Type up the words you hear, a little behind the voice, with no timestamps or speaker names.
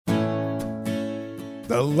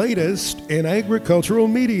the latest in agricultural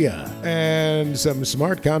media, and some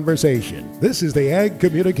smart conversation. This is the Ag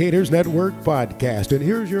Communicators Network podcast, and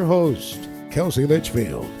here's your host, Kellie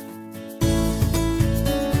Litchfield.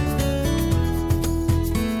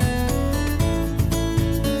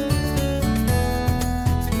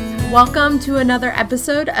 Welcome to another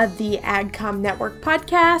episode of the AgCom Network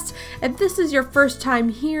podcast. If this is your first time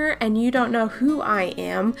here and you don't know who I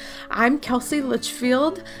am, I'm Kellie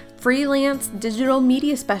Litchfield, freelance digital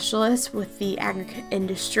media specialist with the ag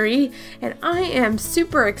industry, and I am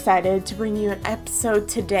super excited to bring you an episode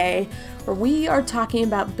today where we are talking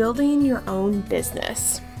about building your own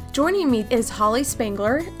business. Joining me is Holly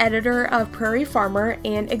Spangler, editor of Prairie Farmer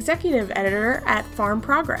and executive editor at Farm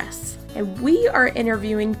Progress. And we are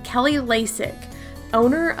interviewing Kellie Lasack,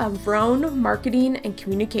 owner of Roan Marketing and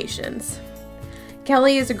Communications.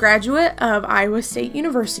 Kellie is a graduate of Iowa State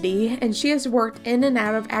University, and she has worked in and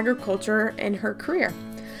out of agriculture in her career.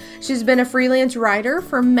 She's been a freelance writer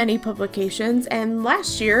for many publications, and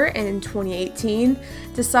last year, in 2018,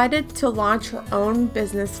 decided to launch her own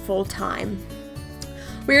business full-time.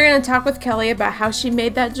 We're going to talk with Kellie about how she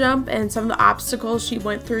made that jump and some of the obstacles she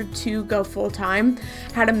went through to go full-time,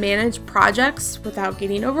 how to manage projects without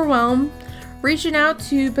getting overwhelmed, reaching out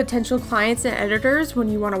to potential clients and editors when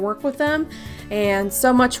you want to work with them, and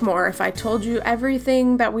so much more. If I told you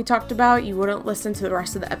everything that we talked about, you wouldn't listen to the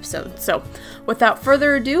rest of the episode. So without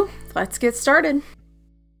further ado, let's get started.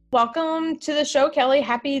 Welcome to the show, Kellie.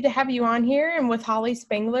 Happy to have you on here. And with Holly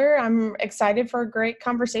Spangler, I'm excited for a great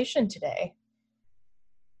conversation today.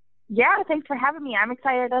 Yeah, thanks for having me. I'm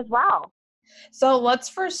excited as well. So let's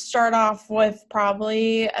first start off with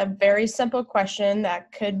probably a very simple question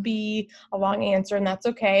that could be a long answer, and that's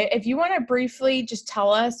okay. If you want to briefly just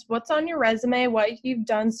tell us what's on your resume, what you've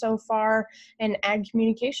done so far in ag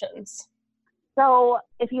communications. So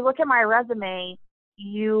if you look at my resume,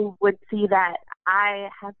 you would see that I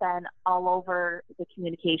have been all over the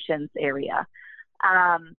communications area.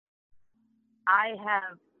 I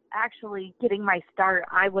have actually getting my start.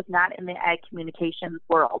 I was not in the ag communications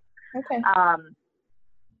world. Okay.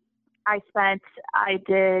 I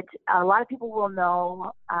did, a lot of people will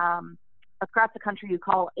know, across the country you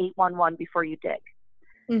call 811 before you dig.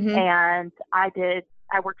 Mm-hmm. And I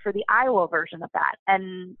worked for the Iowa version of that.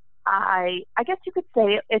 And I guess you could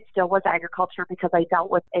say it still was agriculture because I dealt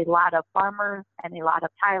with a lot of farmers and a lot of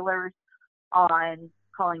tilers on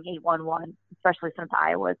calling 811, especially since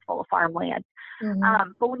Iowa is full of farmland.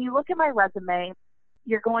 Mm-hmm. But when you look at my resume,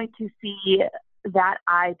 you're going to see that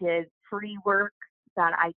I did free work,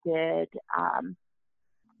 that I did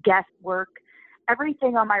guest work.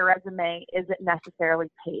 Everything on my resume isn't necessarily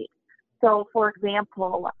paid. So, for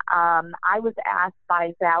example, I was asked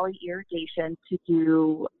by Valley Irrigation to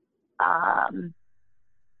do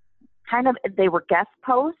they were guest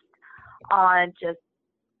posts on just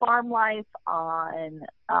farm life, on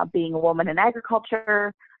being a woman in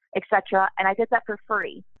agriculture, etc. And I did that for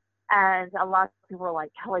free. And a lot of people were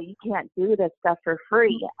like, Kellie, you can't do this stuff for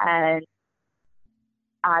free. And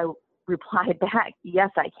I replied back, yes,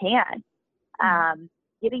 I can.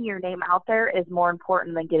 Getting your name out there is more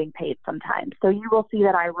important than getting paid sometimes. So you will see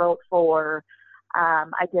that I wrote for, I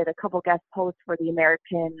did a couple guest posts for the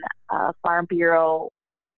American Farm Bureau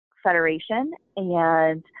Federation.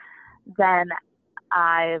 And then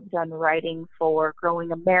I've done writing for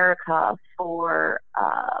Growing America, for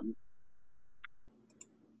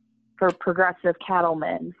Progressive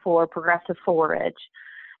Cattlemen, for Progressive Forage,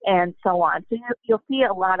 and so on. So you'll see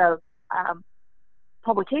a lot of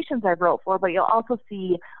publications I wrote for, but you'll also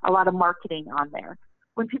see a lot of marketing on there.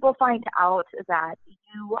 When people find out that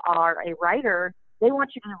you are a writer, they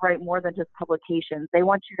want you to write more than just publications. They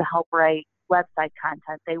want you to help write website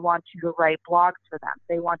content. They want you to write blogs for them.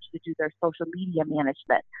 They want you to do their social media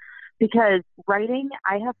management. Because writing,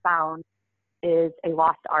 I have found, is a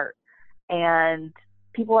lost art. And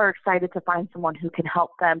people are excited to find someone who can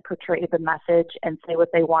help them portray the message and say what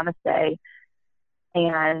they want to say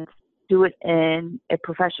and do it in a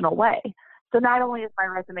professional way. So not only is my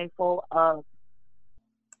resume full of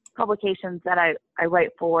publications that I write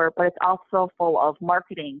for, but it's also full of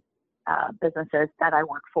marketing businesses that I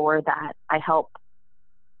work for that I help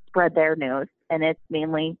spread their news. And it's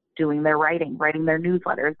mainly doing their writing their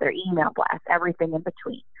newsletters, their email blasts, everything in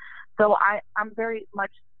between. So I'm very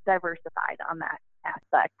much diversified on that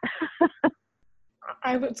aspect.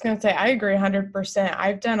 I was going to say, I agree 100%.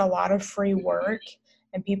 I've done a lot of free work,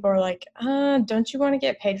 and people are like, don't you want to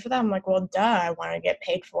get paid for that? I'm like, well, duh, I want to get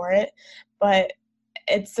paid for it. But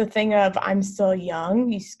it's the thing of, I'm still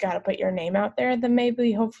young. You just got to put your name out there. Then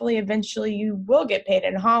maybe, hopefully, eventually you will get paid.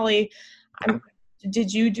 And Holly, I'm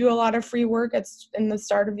Did you do a lot of free work in the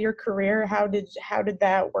start of your career? How did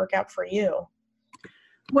that work out for you?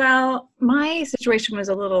 Well, my situation was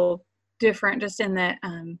a little different just in that,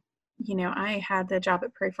 I had the job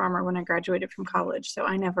at Prairie Farmer when I graduated from college, so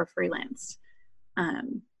I never freelanced.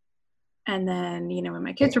 And then, when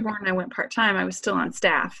my kids were born and I went part-time, I was still on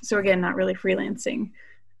staff. So again, not really freelancing.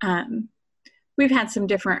 We've had some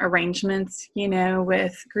different arrangements,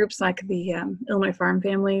 with groups like the Illinois Farm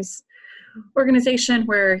Families organization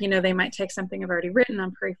where, they might take something I've already written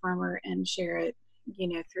on Prairie Farmer and share it,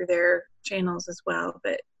 through their channels as well,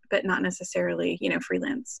 but not necessarily,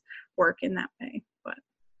 freelance work in that way. But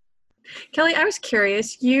Kelly, I was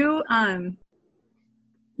curious, you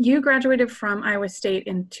graduated from Iowa State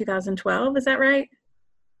in 2012, is that right?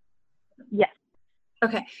 Yes.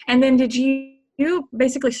 Okay. And then did you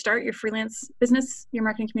basically start your freelance business, your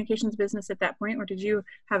marketing communications business at that point, or did you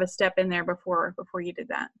have a step in there before you did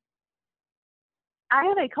that? I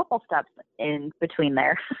had a couple steps in between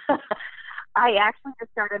there. I actually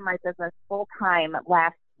just started my business full-time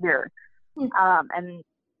last year. And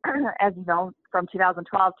as you know, from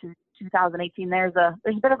 2012 to 2018, there's a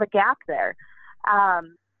bit of a gap there.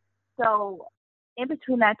 So in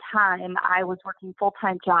between that time, I was working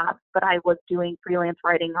full-time jobs, but I was doing freelance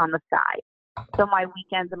writing on the side. So my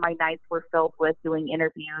weekends and my nights were filled with doing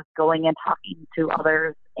interviews, going and talking to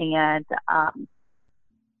others, and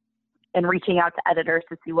reaching out to editors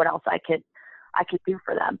to see what else I could do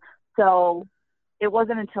for them. So it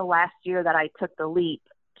wasn't until last year that I took the leap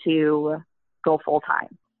to go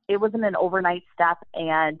full-time. It wasn't an overnight step,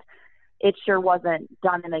 and it sure wasn't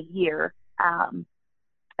done in a year.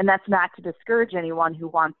 And that's not to discourage anyone who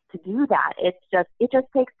wants to do that. It just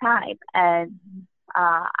takes time. And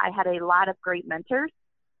I had a lot of great mentors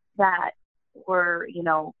that were,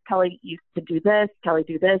 Kelly used to do this, Kelly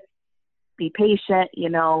do this, be patient,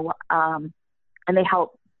 and they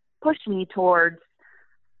helped push me towards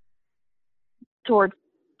where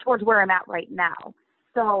I'm at right now.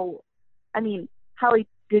 So, I'm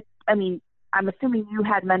assuming you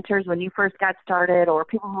had mentors when you first got started, or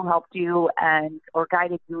people who helped you or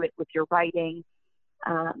guided you with your writing.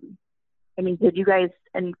 Did you guys,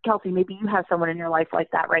 and Kelsey, maybe you have someone in your life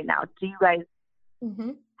like that right now. Do you guys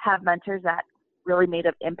have mentors that really made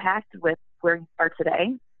an impact with where you are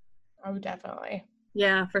today? Oh, definitely.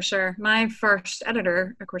 Yeah, for sure. My first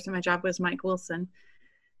editor, of course, in my job was Mike Wilson,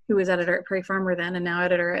 who was editor at Prairie Farmer then and now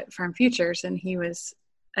editor at Farm Futures. And he was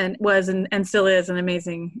and still is an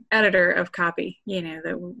amazing editor of copy,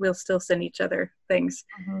 that we'll still send each other things.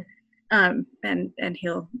 And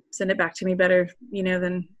he'll send it back to me better,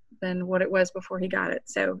 than what it was before he got it.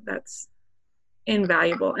 So that's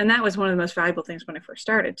invaluable. And that was one of the most valuable things when I first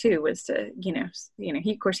started too, was to,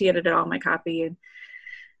 he edited all my copy, and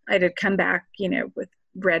I did come back, with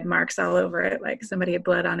red marks all over it, like somebody had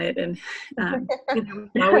blood on it. And,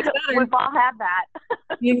 always better. We've all had that.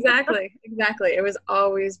 Exactly. It was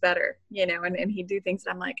always better, and he'd do things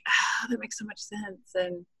that I'm like, that makes so much sense.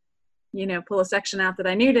 And, pull a section out that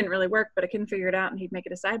I knew didn't really work, but I couldn't figure it out. And he'd make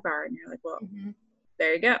it a sidebar. And you're like, well,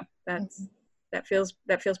 there you go. That feels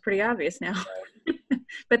pretty obvious now.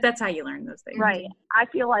 But that's how you learn those things. Right. I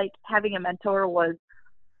feel like having a mentor was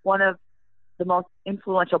one of the most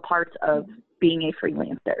influential parts of being a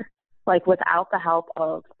freelancer. Like, without the help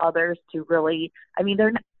of others to really,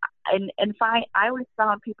 they're not, I always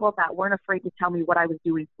found people that weren't afraid to tell me what I was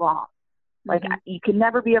doing wrong. Like, you can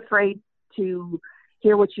never be afraid to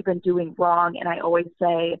hear what you've been doing wrong. And I always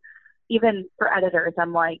say, even for editors,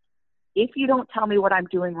 I'm like, if you don't tell me what I'm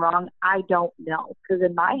doing wrong, I don't know. Because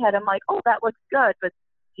in my head, I'm like, oh, that looks good. But,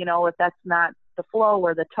 if that's not the flow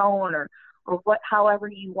or the tone or however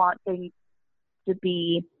you want things to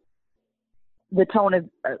be, the tone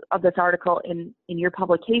of this article in your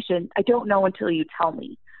publication, I don't know until you tell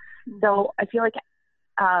me. So I feel like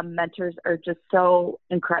mentors are just so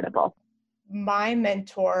incredible. My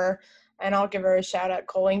mentor, and I'll give her a shout out,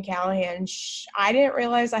 Colleen Callahan, I didn't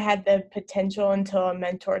realize I had the potential until a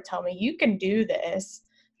mentor told me, you can do this.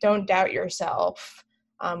 Don't doubt yourself.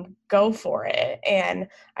 Go for it. And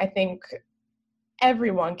I think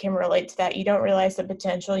everyone can relate to that. You don't realize the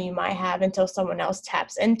potential you might have until someone else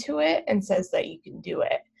taps into it and says that you can do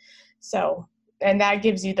it. So, and that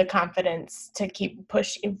gives you the confidence to keep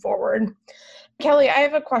pushing forward. Kelly, I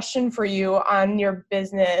have a question for you on your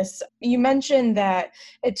business. You mentioned that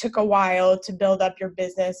it took a while to build up your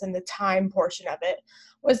business and the time portion of it.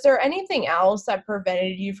 Was there anything else that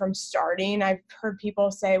prevented you from starting? I've heard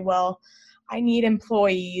people say, well, I need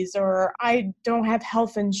employees, or I don't have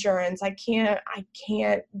health insurance. I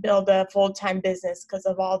can't build a full-time business because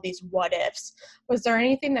of all these what ifs. Was there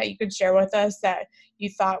anything that you could share with us that you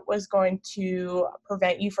thought was going to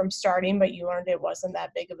prevent you from starting, but you learned it wasn't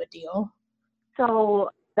that big of a deal? So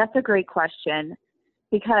that's a great question,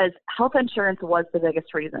 because health insurance was the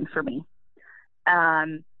biggest reason for me.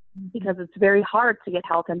 Because it's very hard to get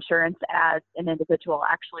health insurance as an individual.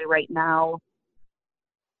 Actually, right now,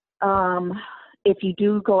 if you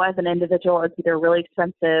do go as an individual, it's either really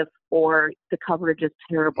expensive or the coverage is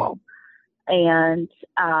terrible. And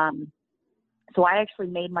so I actually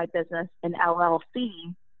made my business an LLC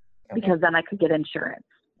because then I could get insurance.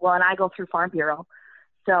 Well, and I go through Farm Bureau.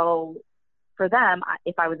 So for them,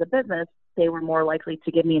 if I was a business, they were more likely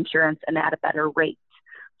to give me insurance and at a better rate.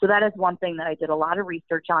 So that is one thing that I did a lot of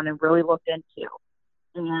research on and really looked into.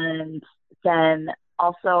 And then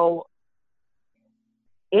also,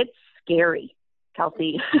 it's scary,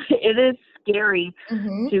 Kelsey. It is scary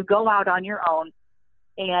to go out on your own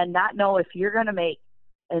and not know if you're going to make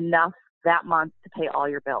enough that month to pay all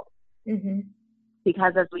your bills.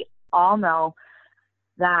 Because as we all know,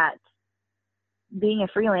 that being a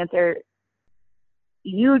freelancer,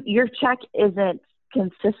 your check isn't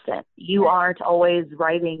consistent. You aren't always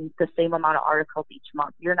writing the same amount of articles each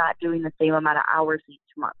month. You're not doing the same amount of hours each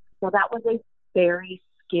month. So that was a very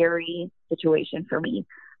scary situation for me.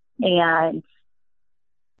 And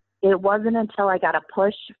it wasn't until I got a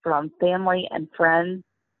push from family and friends,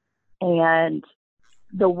 and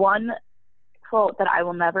the one quote that I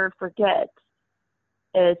will never forget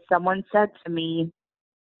is someone said to me,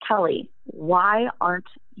 "Kelly, why aren't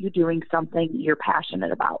you doing something you're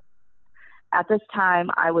passionate about?" At this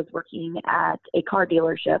time, I was working at a car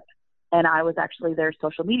dealership, and I was actually their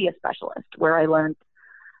social media specialist, where I learned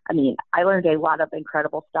a lot of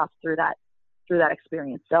incredible stuff through that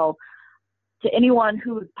experience. So to anyone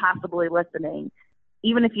who's possibly listening,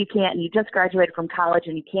 even if you can't, and you just graduated from college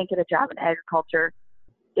and you can't get a job in agriculture,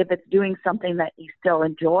 if it's doing something that you still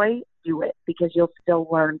enjoy, do it, because you'll still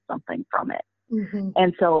learn something from it.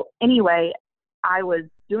 And so anyway, I was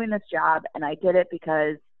doing this job, and I did it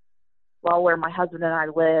because, well, where my husband and I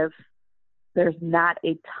live, there's not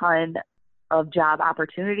a ton of job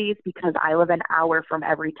opportunities because I live an hour from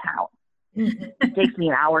every town. It takes me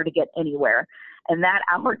an hour to get anywhere. And that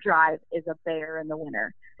hour drive is a bear in the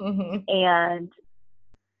winter. And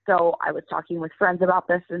so I was talking with friends about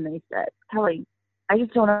this, and they said, "Kelly, I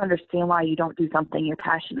just don't understand why you don't do something you're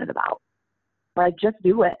passionate about. Like, just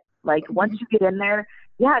do it. Like, once you get in there,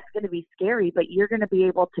 yeah, it's going to be scary, but you're going to be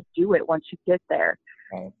able to do it once you get there."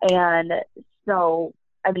 And so,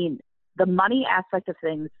 I mean, the money aspect of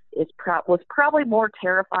things was probably more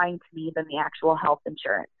terrifying to me than the actual health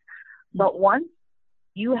insurance. But once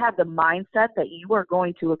you have the mindset that you are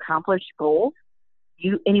going to accomplish goals,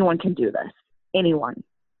 anyone can do this. Anyone.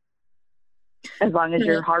 As long as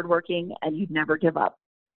you're hardworking and you never give up.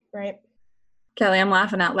 Right. Kelly, I'm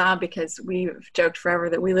laughing out loud because we've joked forever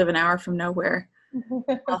that we live an hour from nowhere.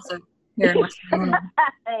 Also here in West Carolina.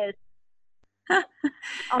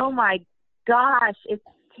 Oh my gosh, it's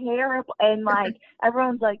terrible. And like,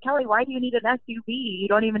 everyone's like, "Kelly, why do you need an SUV? You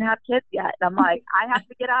don't even have kids yet." And I'm like, I have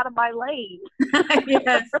to get out of my lane.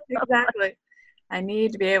 Yes, exactly. I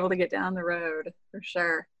need to be able to get down the road for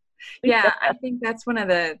sure. Yeah, I think that's one of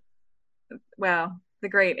the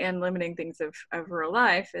great and limiting things of rural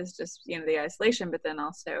life is just, the isolation, but then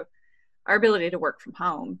also our ability to work from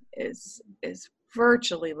home is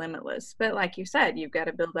virtually limitless. But like you said, you've got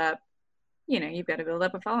to build up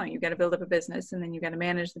a following, you've got to build up a business, and then you've got to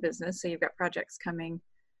manage the business. So you've got projects coming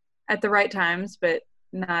at the right times, but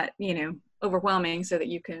not, overwhelming, so that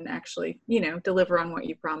you can actually, deliver on what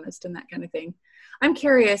you promised and that kind of thing. I'm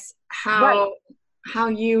curious how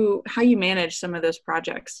you manage some of those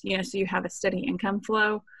projects, so you have a steady income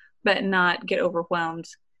flow, but not get overwhelmed,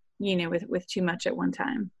 with too much at one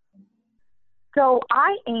time. So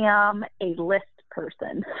I am a list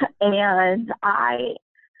person, and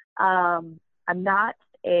I'm not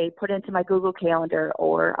a put into my Google Calendar,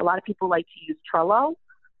 or a lot of people like to use Trello,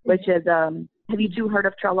 which is, have you two heard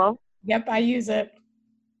of Trello? Yep, I use it.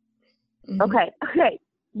 Okay.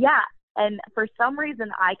 Yeah. And for some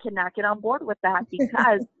reason, I cannot get on board with that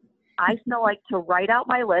because I still like to write out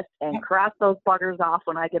my list and cross those buggers off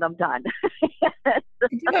when I get them done. I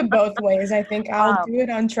do it both ways. I think I'll do it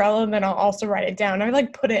on Trello, and then I'll also write it down. I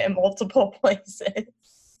put it in multiple places.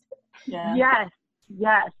 Yeah.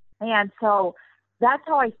 Yes. And so that's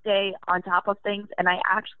how I stay on top of things. And I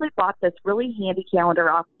actually bought this really handy calendar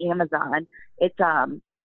off Amazon. It's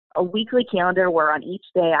a weekly calendar where on each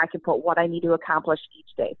day I can put what I need to accomplish each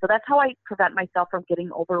day. So that's how I prevent myself from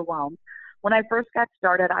getting overwhelmed. when I first got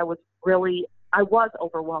started, I was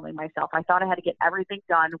overwhelming myself. I thought I had to get everything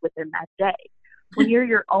done within that day. When you're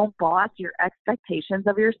your own boss, your expectations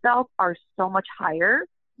of yourself are so much higher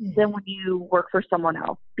than when you work for someone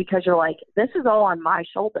else, because you're like, this is all on my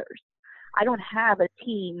shoulders. I don't have a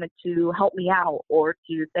team to help me out or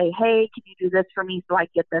to say, hey, can you do this for me so I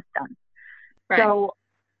get this done? Right. So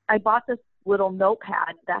I bought this little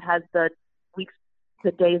notepad that has the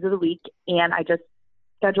days of the week, and I just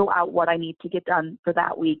schedule out what I need to get done for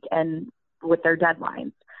that week and with their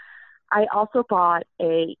deadlines. I also bought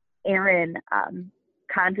a Erin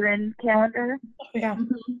Condren calendar. Yeah.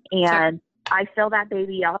 And I fill that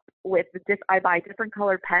baby up with I buy different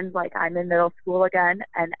colored pens, like I'm in middle school again,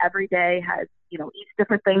 and every day has, each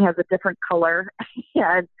different thing has a different color,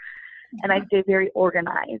 and I stay very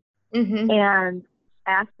organized. And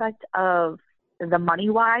aspect of the money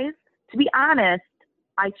wise, to be honest,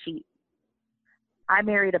 I cheat. I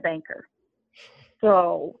married a banker,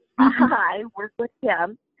 so I work with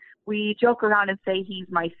him. We joke around and say he's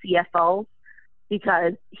my CFO,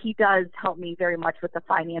 because he does help me very much with the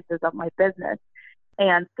finances of my business.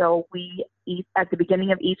 And so at the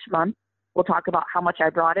beginning of each month, we'll talk about how much I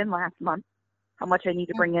brought in last month, how much I need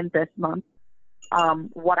to bring in this month,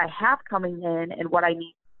 what I have coming in, and what I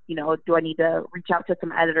need, do I need to reach out to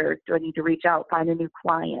some editors? Do I need to reach out, find a new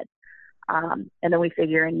client? And then we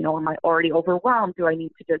figure in, am I already overwhelmed? Do I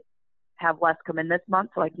need to just have less come in this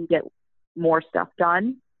month so I can get more stuff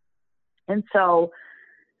done? And so,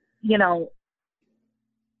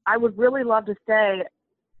 I would really love to say,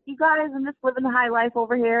 you guys, I'm just living the high life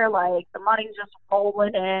over here. Like, the money's just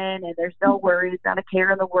rolling in and there's no worries, not a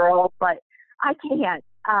care in the world. But I can't,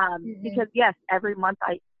 because yes, every month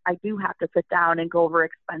I do have to sit down and go over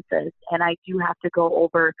expenses, and I do have to go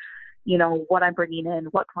over, what I'm bringing in,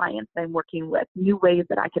 what clients I'm working with, new ways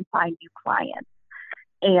that I can find new clients.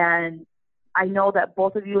 And I know that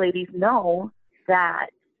both of you ladies know that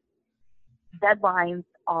deadlines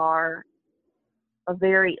are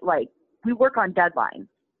we work on deadlines,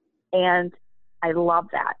 and I love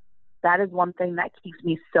that. That is one thing that keeps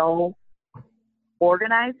me so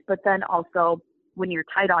organized. But then also, when you're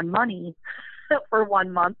tight on money for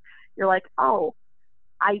 1 month, you're like, oh,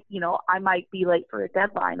 I might be late for a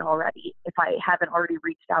deadline already if I haven't already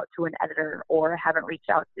reached out to an editor or haven't reached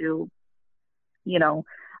out to,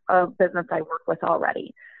 a business I work with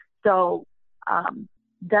already. So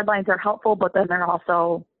deadlines are helpful, but then they're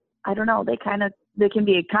also, I don't know, they can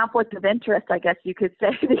be a conflict of interest, I guess you could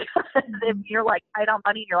say, because if you're like tight on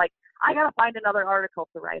money, you're like, I got to find another article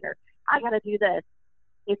to write, or I got to do this.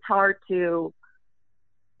 It's hard to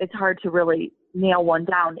really nail one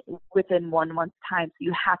down within 1 month's time. So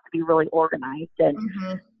you have to be really organized.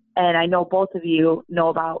 And I know both of you know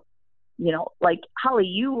about, like Holly,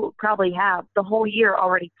 you probably have the whole year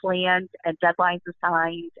already planned and deadlines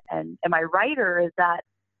assigned. And am I right, or is that?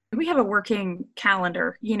 We have a working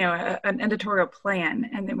calendar, an editorial plan,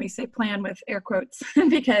 and then we say plan with air quotes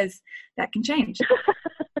because that can change.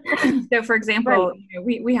 So, for example,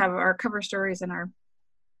 right. We have our cover stories and our,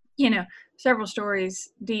 several stories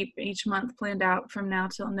deep each month planned out from now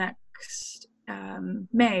till next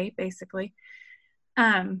May, basically.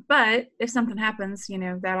 But if something happens,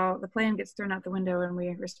 the plan gets thrown out the window and we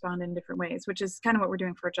respond in different ways, which is kind of what we're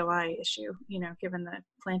doing for a July issue, given the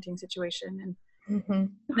planting situation and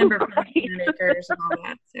number of acres and all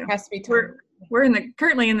that. So has to be we're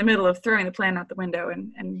currently in the middle of throwing the plan out the window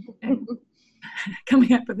and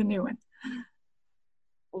coming up with a new one.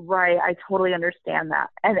 Right. I totally understand that.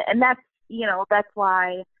 And that's, that's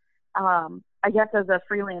why, I guess as a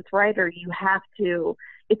freelance writer,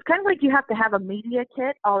 it's kind of like you have to have a media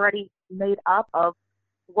kit already made up of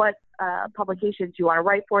what publications you want to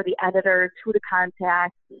write for, the editors, who to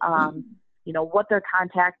contact, what their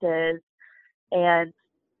contact is, and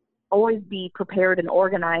always be prepared and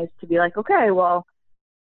organized to be like, okay, well,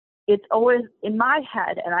 it's always in my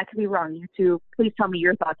head, and I could be wrong. You two, please tell me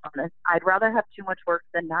your thoughts on this. I'd rather have too much work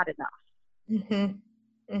than not enough.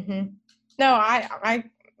 No,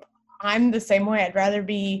 I'm the same way. I'd rather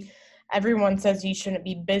everyone says you shouldn't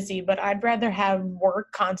be busy, but I'd rather have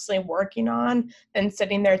work constantly working on than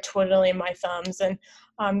sitting there twiddling my thumbs. And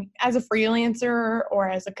as a freelancer or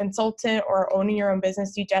as a consultant or owning your own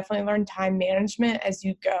business, you definitely learn time management as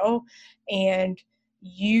you go. And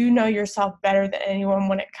you know yourself better than anyone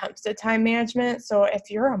when it comes to time management. So if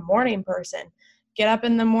you're a morning person, get up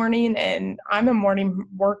in the morning, and I'm a morning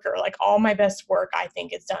worker. Like, all my best work, I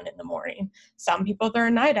think, is done in the morning. Some people, they're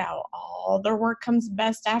a night owl. All their work comes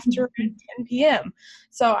best after 10 p.m.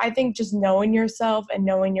 So I think just knowing yourself and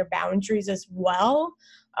knowing your boundaries as well,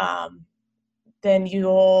 then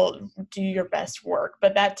you'll do your best work.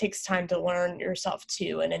 But that takes time to learn yourself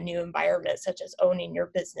too in a new environment, such as owning your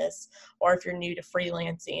business, or if you're new to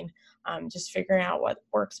freelancing, just figuring out what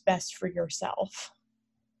works best for yourself.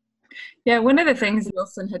 Yeah, one of the things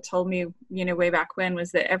Wilson had told me, way back when,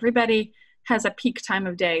 was that everybody has a peak time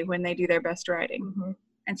of day when they do their best writing. Mm-hmm.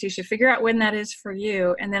 And so you should figure out when that is for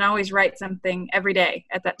you, and then always write something every day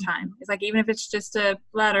at that time. It's like, even if it's just a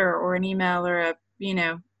letter or an email or a,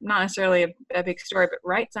 not necessarily a big story, but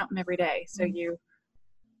write something every day. So you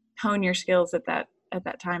hone your skills at that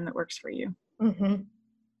time that works for you. Mm-hmm.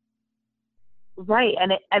 Right.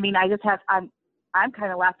 And I'm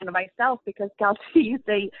kind of laughing to myself because, Kelsey, you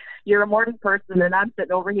say you're a morning person, and I'm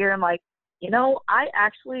sitting over here and like,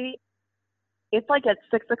 it's like at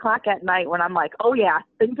 6 o'clock at night when I'm like, oh yeah,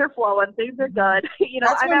 things are flowing, things are good.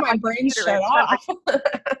 That's when my brain shut off.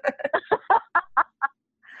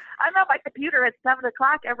 I'm at my computer at 7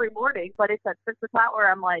 o'clock every morning, but it's at 6 o'clock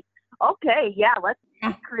where I'm like, okay, yeah, let's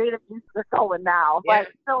get creative juices are going now. Yeah.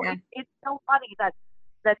 But so it's so funny that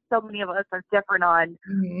so many of us are different on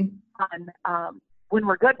when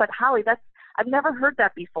we're good. But Holly, I've never heard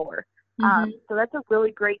that before. So that's a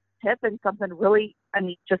really great tip and something really,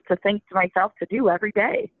 just to think to myself to do every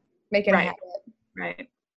day. Make it a habit. Right.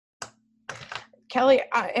 Kelly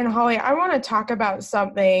and Holly, I want to talk about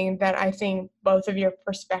something that I think both of your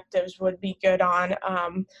perspectives would be good on.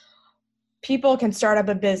 People can start up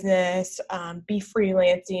a business, be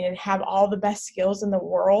freelancing, and have all the best skills in the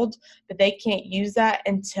world, but they can't use that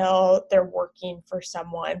until they're working for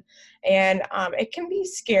someone. And it can be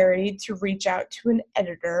scary to reach out to an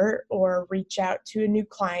editor or reach out to a new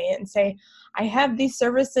client and say, I have these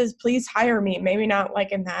services, please hire me. Maybe not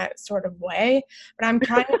like in that sort of way, but I'm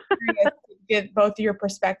kind of curious to get both of your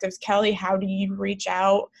perspectives. Kelly, how do you reach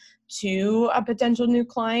out to a potential new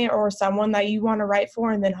client or someone that you want to write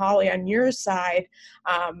for? And then Holly, on your side,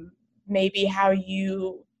 maybe how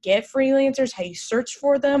you get freelancers, how you search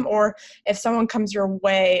for them, or if someone comes your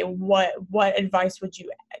way, what advice would you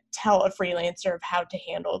tell a freelancer of how to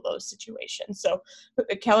handle those situations? So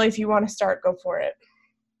Kelly, if you want to start, go for it.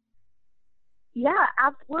 Yeah,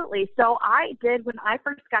 absolutely. So when I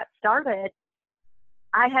first got started,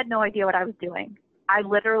 I had no idea what I was doing. I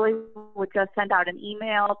literally would just send out an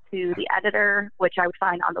email to the editor, which I would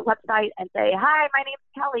find on the website, and say, hi, my name's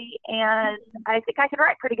Kelly, and I think I can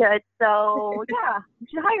write pretty good. So yeah, you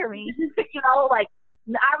should hire me.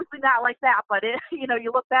 Obviously not like that, but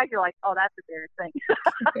you look back, you're like, oh, that's embarrassing.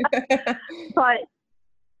 But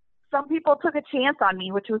some people took a chance on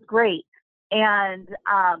me, which was great. And,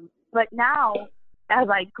 but now as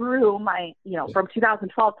I grew from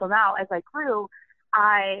 2012 till now, as I grew,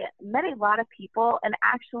 I met a lot of people, and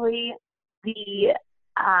actually through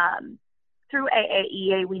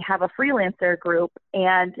AAEA, we have a freelancer group,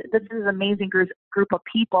 and this is an amazing group of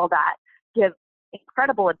people that give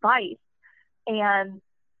incredible advice. And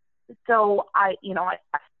so I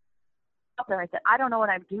said, I don't know what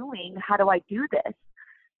I'm doing. How do I do this?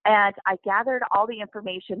 And I gathered all the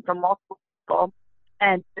information from multiple people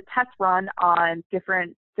and the test run on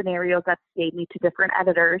different scenarios that gave me to different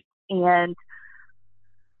editors. And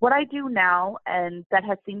what I do now, and that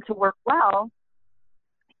has seemed to work well,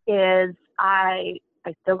 is I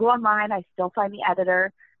still go online, I still find the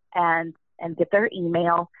editor and get their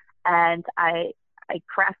email, and I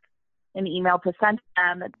craft an email to send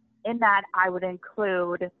them. In that, I would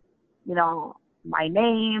include, my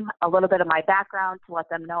name, a little bit of my background to let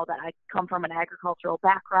them know that I come from an agricultural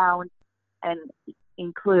background, and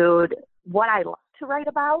include what I love to write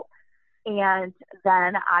about. And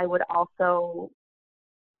then I would also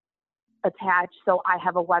attach, so I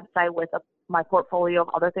have a website with my portfolio of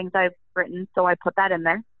other things I've written, so I put that in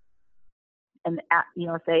there. And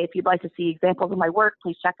say, if you'd like to see examples of my work,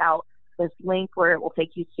 please check out this link where it will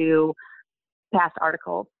take you to past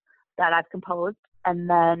articles that I've composed. And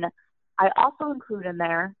then I also include in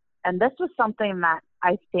there, and this was something that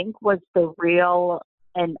I think was the real,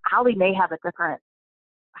 and Holly may have a different,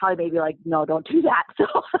 Holly may be like, no, don't do that. So,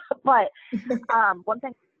 but one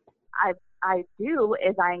thing I do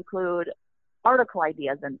is I include article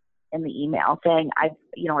ideas in the email, saying I've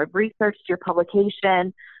researched your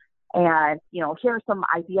publication, and here are some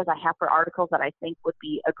ideas I have for articles that I think would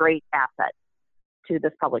be a great asset to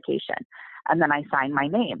this publication. And then I sign my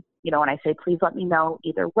name, and I say, please let me know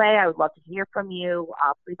either way. I would love to hear from you.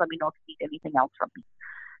 Please let me know if you need anything else from me.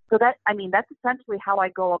 So that's essentially how I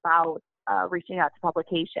go about reaching out to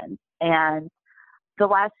publications. And the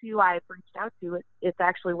last few I've reached out to, it's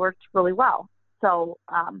actually worked really well. So,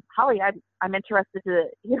 Holly, I'm interested to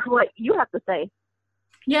hear what you have to say.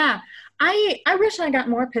 Yeah, I wish I got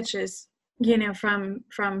more pitches from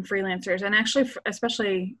freelancers, and actually,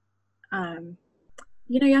 especially,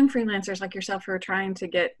 young freelancers like yourself who are trying to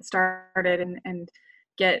get started and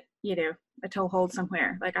get, a toehold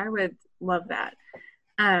somewhere. Like, I would love that.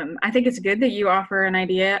 I think it's good that you offer an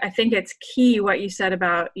idea. I think it's key what you said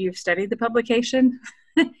about you've studied the publication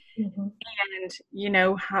Mm-hmm.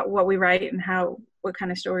 and what we write and what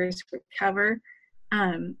kind of stories we cover.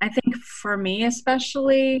 I think for me,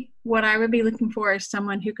 especially, what I would be looking for is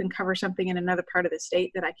someone who can cover something in another part of the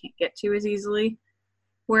state that I can't get to as easily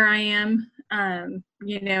where I am, and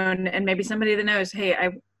maybe somebody that knows, hey,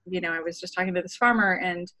 I was just talking to this farmer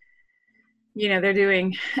and, they're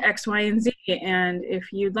doing X, Y, and Z. And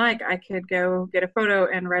if you'd like, I could go get a photo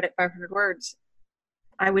and write it 500 words.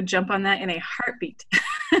 I would jump on that in a heartbeat,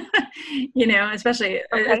 especially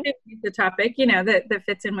the topic, that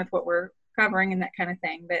fits in with what we're covering and that kind of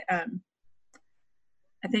thing. But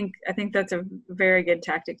I think that's a very good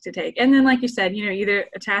tactic to take. And then, like you said, either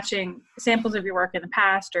attaching samples of your work in the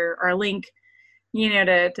past or a link,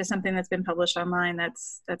 to something that's been published online,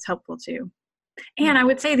 that's helpful too. And I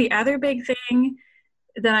would say the other big thing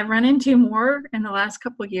that I've run into more in the last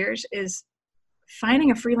couple of years is finding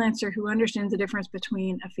a freelancer who understands the difference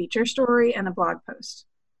between a feature story and a blog post.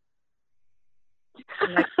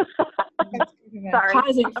 Sorry.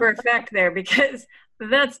 Pausing for effect there, because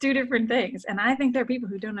that's two different things. And I think there are people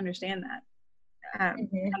who don't understand that. And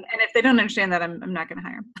if they don't understand that, I'm not going to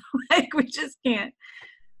hire them. Like, we just can't.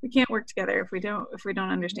 We can't work together if we don't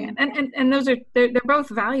understand. And those they're both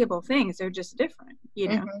valuable things. They're just different,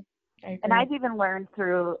 And I've even learned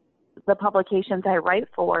through the publications I write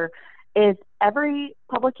for is every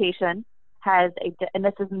publication has and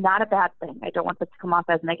this is not a bad thing. I don't want this to come off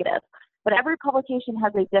as negative, but every publication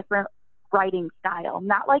has a different writing style,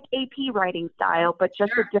 not like AP writing style, but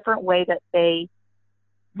just a different way that they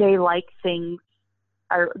like things,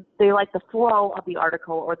 or they like the flow of the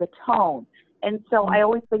article or the tone. And so I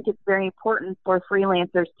always think it's very important for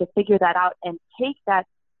freelancers to figure that out and take that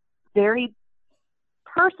very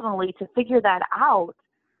personally to figure that out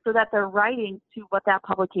so that they're writing to what that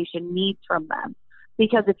publication needs from them.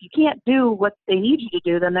 Because if you can't do what they need you to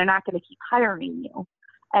do, then they're not going to keep hiring you.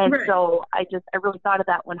 And so I really thought of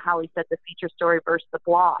that when Holly said the feature story versus the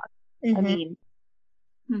blog. I mean,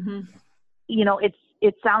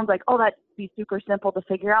 it sounds like, oh, that'd be super simple to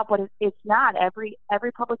figure out, but it's not. Every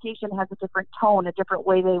publication has a different tone, a different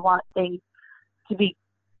way they want things to be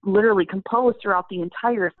literally composed throughout the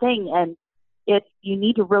entire thing. And you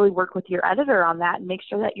need to really work with your editor on that and make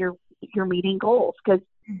sure that you're meeting goals, because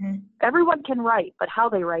everyone can write, but how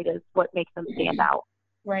they write is what makes them stand out.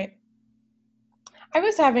 Right. I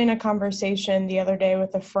was having a conversation the other day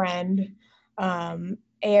with a friend,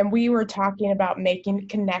 and we were talking about making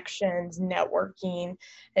connections, networking,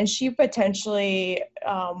 and she potentially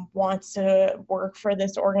wants to work for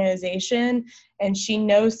this organization, and she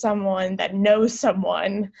knows someone that knows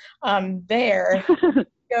someone there.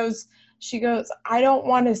 She goes, I don't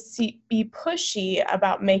want to be pushy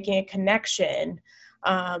about making a connection.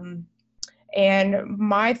 And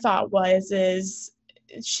my thought is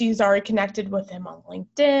she's already connected with him on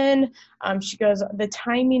LinkedIn. She goes, the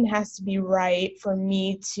timing has to be right for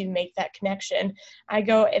me to make that connection. I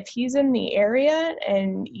go, if he's in the area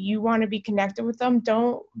and you want to be connected with them,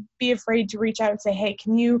 don't be afraid to reach out and say, hey,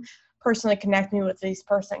 can you personally connect me with this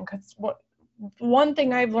person? Because one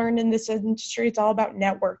thing I've learned in this industry, it's all about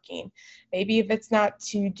networking. Maybe if it's not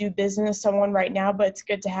to do business with someone right now, but it's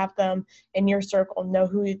good to have them in your circle, know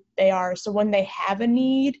who they are. So when they have a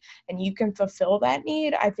need and you can fulfill that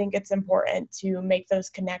need, I think it's important to make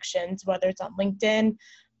those connections, whether it's on LinkedIn,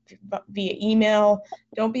 via email.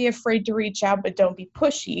 Don't be afraid to reach out, but don't be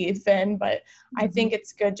pushy then. But I think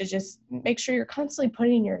it's good to just make sure you're constantly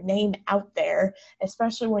putting your name out there,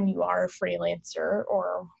 especially when you are a freelancer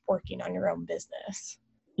or working on your own business.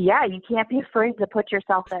 Yeah, you can't be afraid to put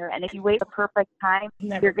yourself there. And if you wait the perfect time,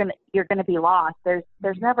 you're gonna be lost. There's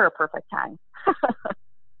never a perfect time.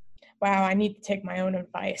 Wow, I need to take my own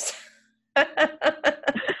advice.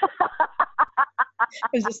 I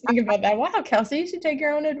was just thinking about that. Wow, Kelsey, you should take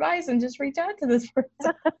your own advice and just reach out to this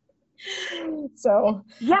person. So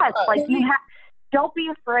yes, don't be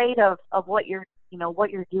afraid of what you're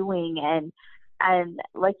doing, and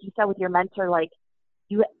like you said with your mentor, like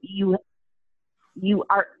you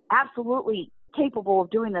are absolutely capable of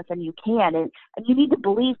doing this, and you can, and you need to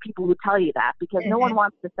believe people who tell you that, because no one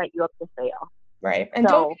wants to set you up to fail. Right. And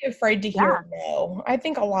don't be afraid to hear no. I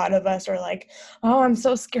think a lot of us are like, oh, I'm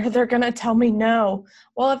so scared they're going to tell me no.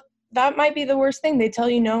 Well, if that might be the worst thing. They tell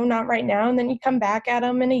you no, not right now. And then you come back at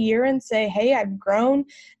them in a year and say, hey, I've grown.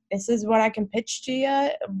 this is what I can pitch to you.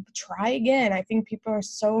 Try again. I think people are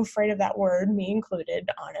so afraid of that word, me included,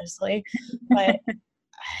 honestly. But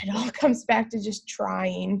it all comes back to just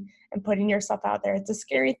trying and putting yourself out there. It's a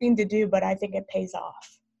scary thing to do, but I think it pays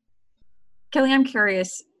off. Kelly, I'm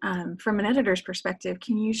curious, from an editor's perspective,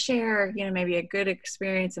 can you share, maybe a good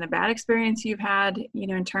experience and a bad experience you've had,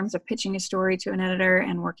 in terms of pitching a story to an editor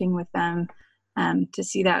and working with them to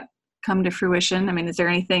see that come to fruition? I mean, is there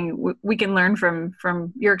anything we can learn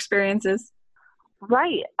from your experiences?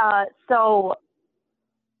 Right. So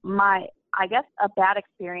I guess a bad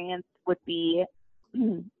experience would be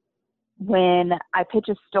when I pitched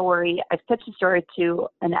a story to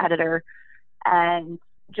an editor and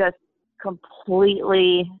just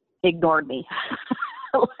completely ignored me.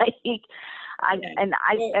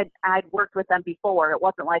 I'd worked with them before. It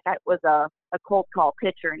wasn't like it was a cold call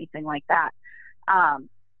pitch or anything like that.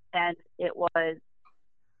 And it was,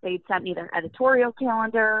 they'd sent me their editorial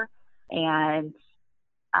calendar, and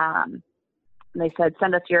they said,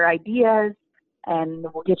 send us your ideas and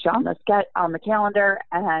we'll get you on the calendar,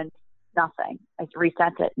 and nothing. I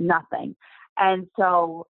resent it, nothing. And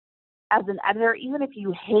so as an editor, even if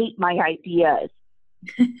you hate my ideas,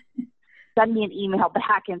 send me an email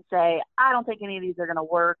back and say, I don't think any of these are going to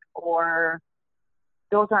work, or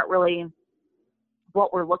those aren't really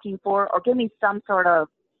what we're looking for, or give me some sort of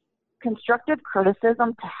constructive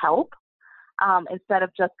criticism to help, instead of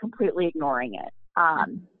just completely ignoring it.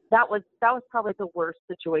 That was probably the worst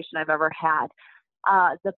situation I've ever had.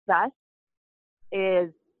 The best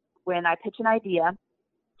is when I pitch an idea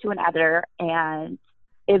to an editor, and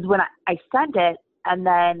is when I send it, and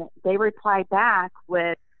then they reply back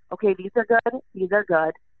with, okay, these are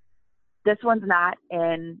good. This one's not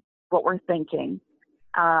in what we're thinking.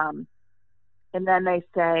 And then they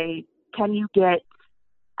say, can you get,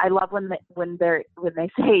 I love when they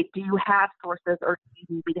say, do you have sources, or do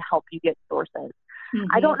you need me to help you get sources? Mm-hmm.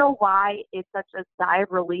 I don't know why it's such a sigh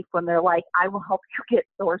of relief when they're like, I will help you get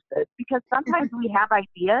sources, because sometimes we have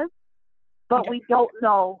ideas, but we don't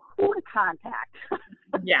know who to contact.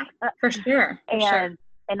 Yeah, for sure.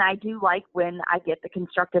 And I do like when I get the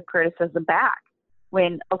constructive criticism back,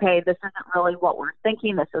 when, okay, this isn't really what we're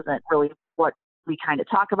thinking. This isn't really what we kind of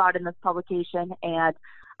talk about in this publication. And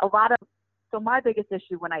so my biggest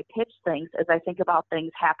issue when I pitch things is I think about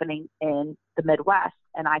things happening in the Midwest,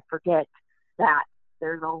 and I forget that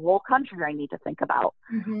there's a whole country I need to think about.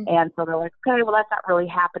 Mm-hmm. And so they're like, okay, well, that's not really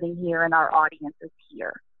happening here, and our audience is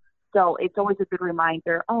here. So it's always a good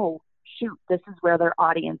reminder, oh, shoot, this is where their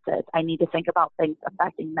audience is. I need to think about things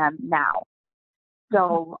affecting them now.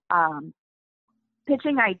 So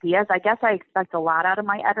pitching ideas, I guess I expect a lot out of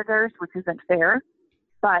my editors, which isn't fair.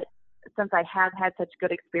 But since I have had such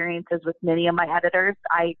good experiences with many of my editors,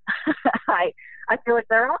 I feel like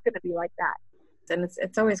they're all going to be like that. And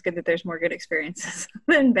it's always good that there's more good experiences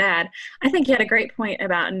than bad. I think you had a great point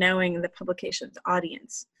about knowing the publication's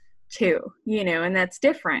audience too, and that's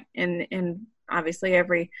different in obviously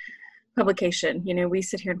every publication. We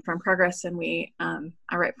sit here in Farm Progress, and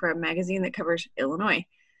I write for a magazine that covers Illinois,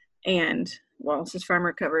 and Wallace's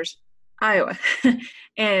Farmer covers Iowa.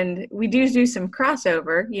 And we do some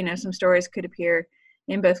crossover, some stories could appear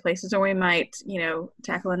in both places, or we might,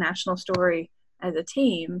 tackle a national story as a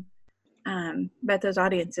team. But those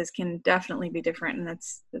audiences can definitely be different, and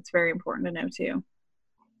that's very important to know too.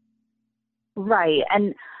 Right.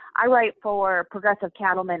 And I write for Progressive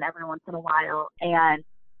Cattlemen every once in a while, and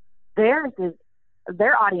their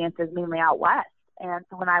audience is mainly out west. And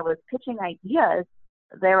so when I was pitching ideas,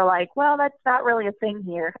 they were like, well, that's not really a thing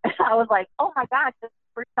here. And I was like, oh my gosh, this is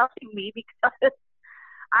for touching me, because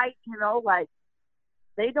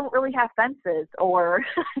they don't really have fences, or,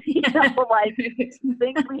 like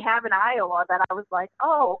things we have in Iowa, that I was like,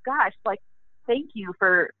 oh gosh, like, thank you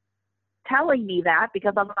for telling me that,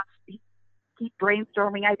 because I'm going to keep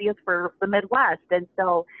brainstorming ideas for the Midwest. And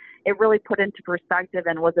so it really put into perspective,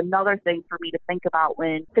 and was another thing for me to think about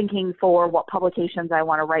when thinking for what publications I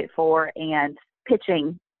want to write for, and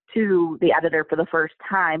pitching to the editor for the first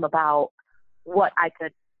time about what I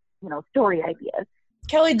could, story ideas.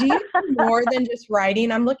 Kelly, do you do more than just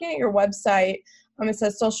writing? I'm looking at your website. It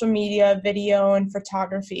says social media, video, and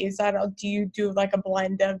photography. Do you do like a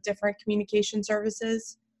blend of different communication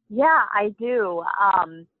services? Yeah, I do.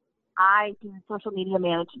 I do social media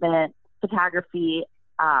management, photography,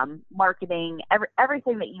 marketing,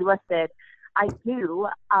 everything that you listed. I do.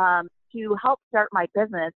 To help start my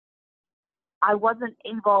business, I wasn't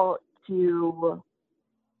able to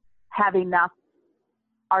have enough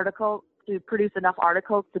articles, to produce enough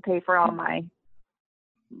articles to pay for all my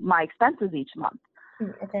expenses each month.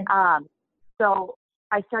 Okay. So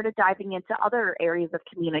I started diving into other areas of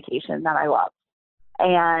communication that I love.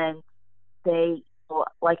 And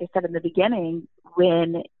like I said in the beginning,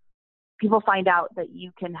 when people find out that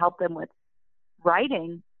you can help them with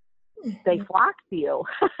writing, they flock to you.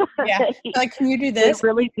 Yeah. Like, can you do this? They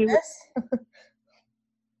really do. This?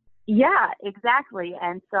 Yeah, exactly.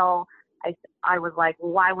 And so I was like,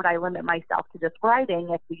 well, why would I limit myself to just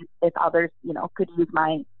writing if others, could use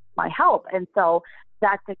my help? And so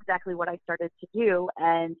that's exactly what I started to do.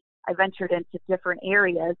 And I ventured into different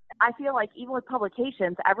areas. I feel like even with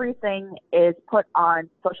publications, everything is put on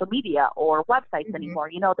social media or websites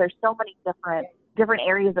anymore. There's so many different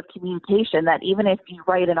areas of communication that even if you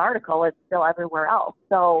write an article, it's still everywhere else.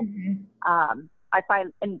 So I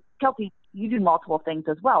find, and Kelsey, you do multiple things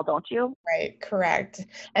as well, don't you? Right, correct.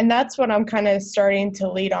 And that's what I'm kind of starting to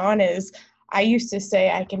lead on is I used to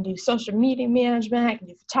say I can do social media management, I can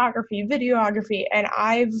do photography, videography, and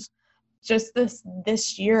I've just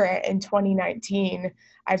this year in 2019,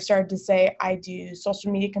 I've started to say I do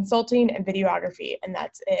social media consulting and videography, and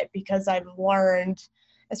that's it, because I've learned,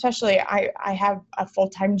 especially I have a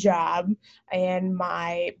full-time job and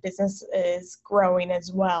my business is growing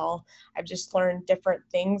as well. I've just learned different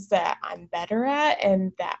things that I'm better at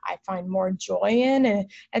and that I find more joy in.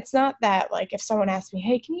 And it's not that, like, if someone asks me,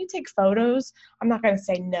 hey, can you take photos? I'm not going to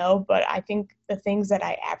say no, but I think the things that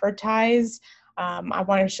I advertise, I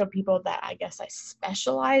want to show people that I guess I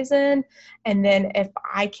specialize in. And then if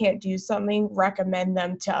I can't do something, recommend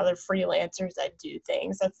them to other freelancers that do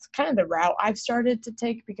things. That's kind of the route I've started to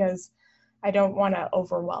take because I don't want to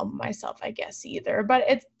overwhelm myself, I guess, either.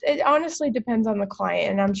 But it honestly depends on the client.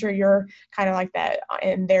 And I'm sure you're kind of like that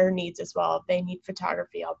in their needs as well. If they need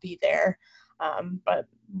photography, I'll be there. But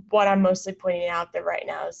what I'm mostly pointing out there right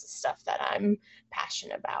now is the stuff that I'm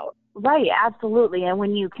passionate about. Right, absolutely. And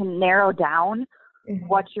when you can narrow down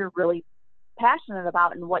what you're really passionate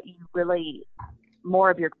about and what you really more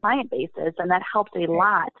of your client base is, and that helps a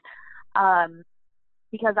lot.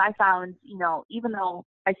 Because I found, even though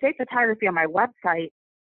I say photography on my website,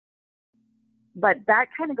 but that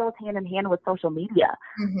kind of goes hand in hand with social media.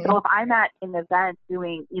 So if I'm at an event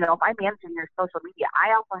doing, if I'm managing your social media,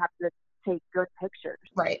 I also have to take good pictures.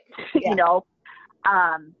 Right. Yeah.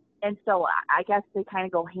 And so I guess they kind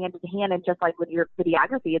of go hand in hand, and just like with your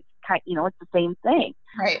videography, it's it's the same thing.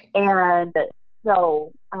 Right. And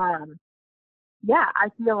so, I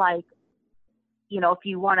feel like,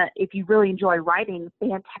 if you really enjoy writing,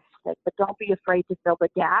 fantastic, but don't be afraid to fill the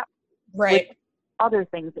gap with other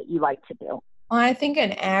things that you like to do. Well, I think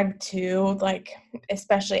in ag too, like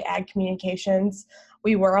especially ag communications,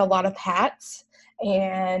 we wear a lot of hats.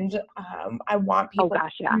 And I want people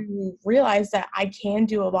to realize that I can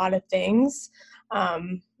do a lot of things,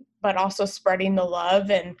 but also spreading the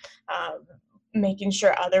love and making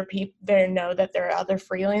sure other people there know that there are other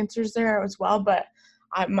freelancers there as well. But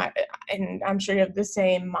and I'm sure you have the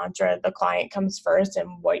same mantra, the client comes first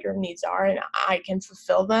and what your needs are, and I can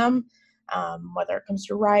fulfill them, whether it comes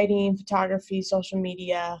to writing, photography, social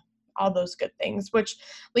media, all those good things, which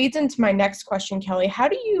leads into my next question, Kelly. How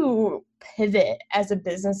do you pivot as a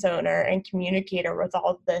business owner and communicator with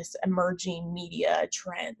all this emerging media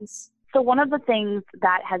trends? So one of the things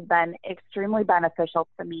that has been extremely beneficial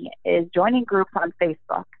to me is joining groups on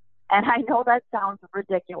Facebook. And I know that sounds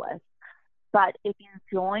ridiculous, but if you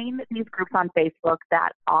join these groups on Facebook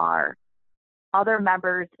that are other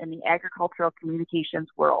members in the agricultural communications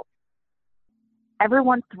world,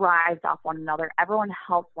 everyone thrives off one another. Everyone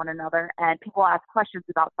helps one another, and people ask questions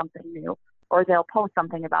about something new, or they'll post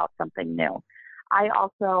something about something new.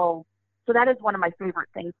 So that is one of my favorite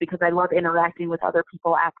things, because I love interacting with other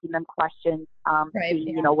people, asking them questions,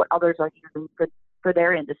 seeing, what others are using for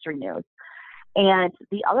their industry news. And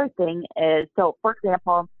the other thing is, so for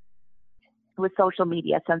example, with social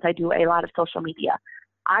media, since I do a lot of social media,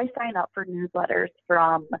 I sign up for newsletters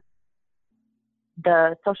from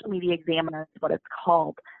the Social Media Examiner is what it's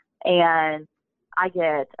called. And I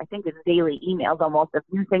think it's daily emails almost of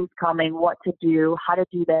new things coming, what to do, how to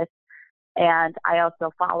do this. And I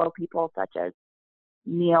also follow people such as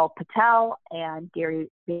Neil Patel and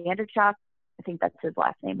Gary Vaynerchuk. I think that's his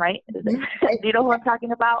last name, right? Do you know who I'm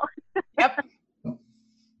talking about? Yep.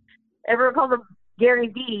 Everyone calls him Gary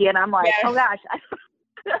V, and I'm like, oh gosh.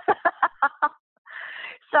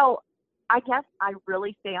 So I guess I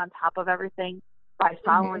really stay on top of everything by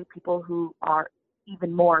following people who are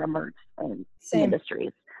even more immersed in the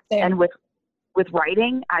industries. And with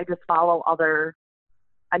writing, I just follow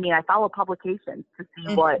I follow publications to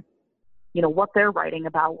see what they're writing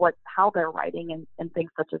about, how they're writing, and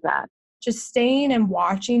things such as that. Just staying and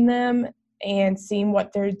watching them and seeing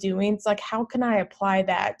what they're doing. It's like, how can I apply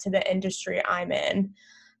that to the industry I'm in?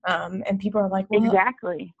 And people are like, well,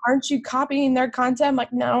 exactly. Aren't you copying their content? I'm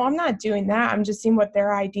like, no, I'm not doing that. I'm just seeing what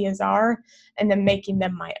their ideas are and then making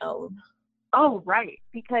them my own. Oh, right.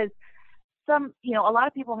 Because a lot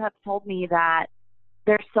of people have told me that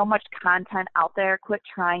there's so much content out there. Quit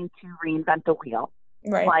trying to reinvent the wheel.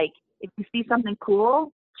 Right. Like, if you see something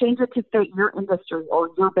cool, change it to fit your industry or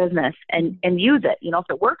your business and use it. If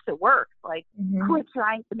it works, it works. Like, quit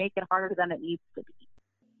trying to make it harder than it needs to be.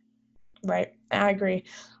 Right. I agree.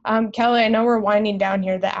 Kellie, I know we're winding down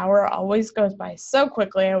here. The hour always goes by so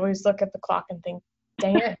quickly. I always look at the clock and think,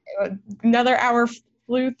 dang it, another hour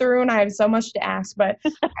flew through and I have so much to ask. But I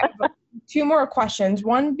have 2 more questions.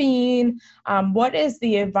 One being, what is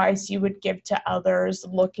the advice you would give to others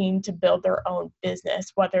looking to build their own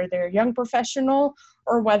business, whether they're a young professional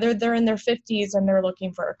or whether they're in their 50s and they're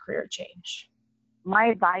looking for a career change? My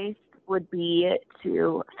advice would be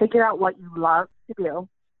to figure out what you love to do.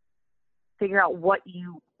 Figure out what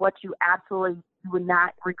you absolutely would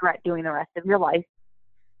not regret doing the rest of your life.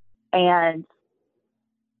 And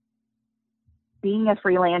being a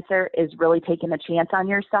freelancer is really taking a chance on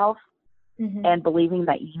yourself and believing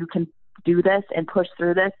that you can do this and push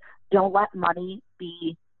through this. Don't let money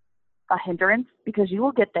be a hindrance, because you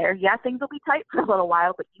will get there. Yeah, things will be tight for a little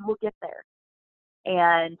while, but you will get there.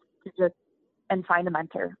 And find a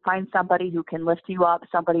mentor. Find somebody who can lift you up,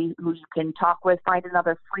 somebody who you can talk with. Find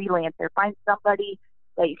another freelancer. Find somebody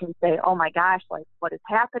that you can say, oh my gosh, like, what is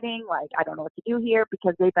happening? Like, I don't know what to do here,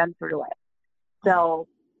 because they've been through it. So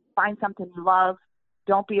find something you love.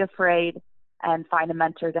 Don't be afraid, and find a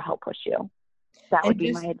mentor to help push you. That would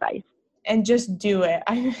be my advice. And just do it.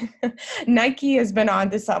 Nike has been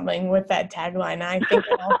on to something with that tagline. I think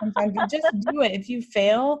sometimes just do it. If you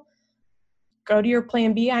fail, go to your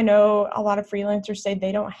plan B. I know a lot of freelancers say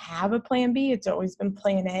they don't have a plan B. It's always been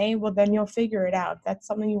plan A. Well, then you'll figure it out. If that's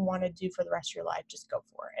something you want to do for the rest of your life, just go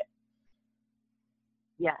for it.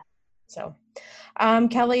 Yeah. So,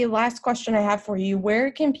 Kellie, last question I have for you.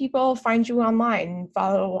 Where can people find you online?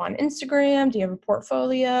 Follow on Instagram? Do you have a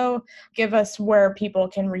portfolio? Give us where people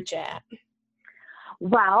can reach at.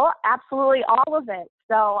 Well, absolutely all of it.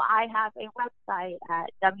 So I have a website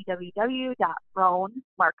at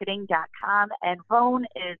www.roanmarketing.com, and Roan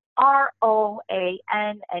is ROAN,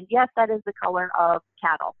 and yes, that is the color of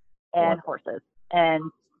cattle and horses.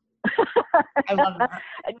 And I love that.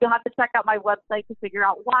 And you'll have to check out my website to figure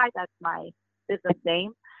out why that's my business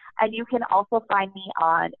name. And you can also find me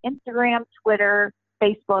on Instagram, Twitter,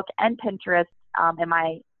 Facebook, and Pinterest. And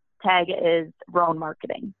my tag is Roan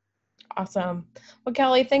Marketing. Awesome. Well,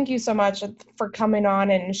 Kellie, thank you so much for coming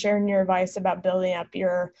on and sharing your advice about building up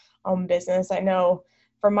your own business. I know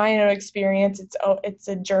from my own experience, it's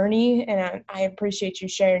a journey, and I appreciate you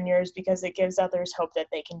sharing yours, because it gives others hope that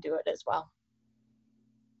they can do it as well.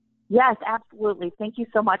 Yes, absolutely. Thank you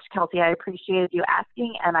so much, Kelsey. I appreciated you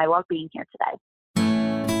asking, and I love being here today.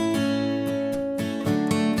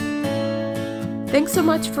 Thanks so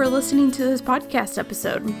much for listening to this podcast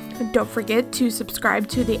episode. Don't forget to subscribe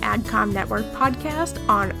to the AdCom Network podcast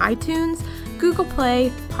on iTunes, Google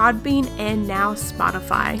Play, Podbean, and now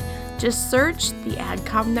Spotify. Just search the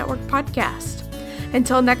AdCom Network podcast.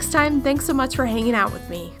 Until next time, thanks so much for hanging out with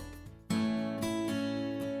me.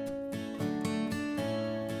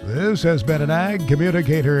 This has been an Ag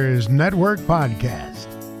Communicators Network podcast.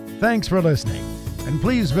 Thanks for listening, and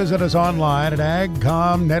please visit us online at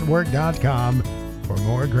agcomnetwork.com for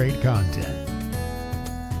more great content.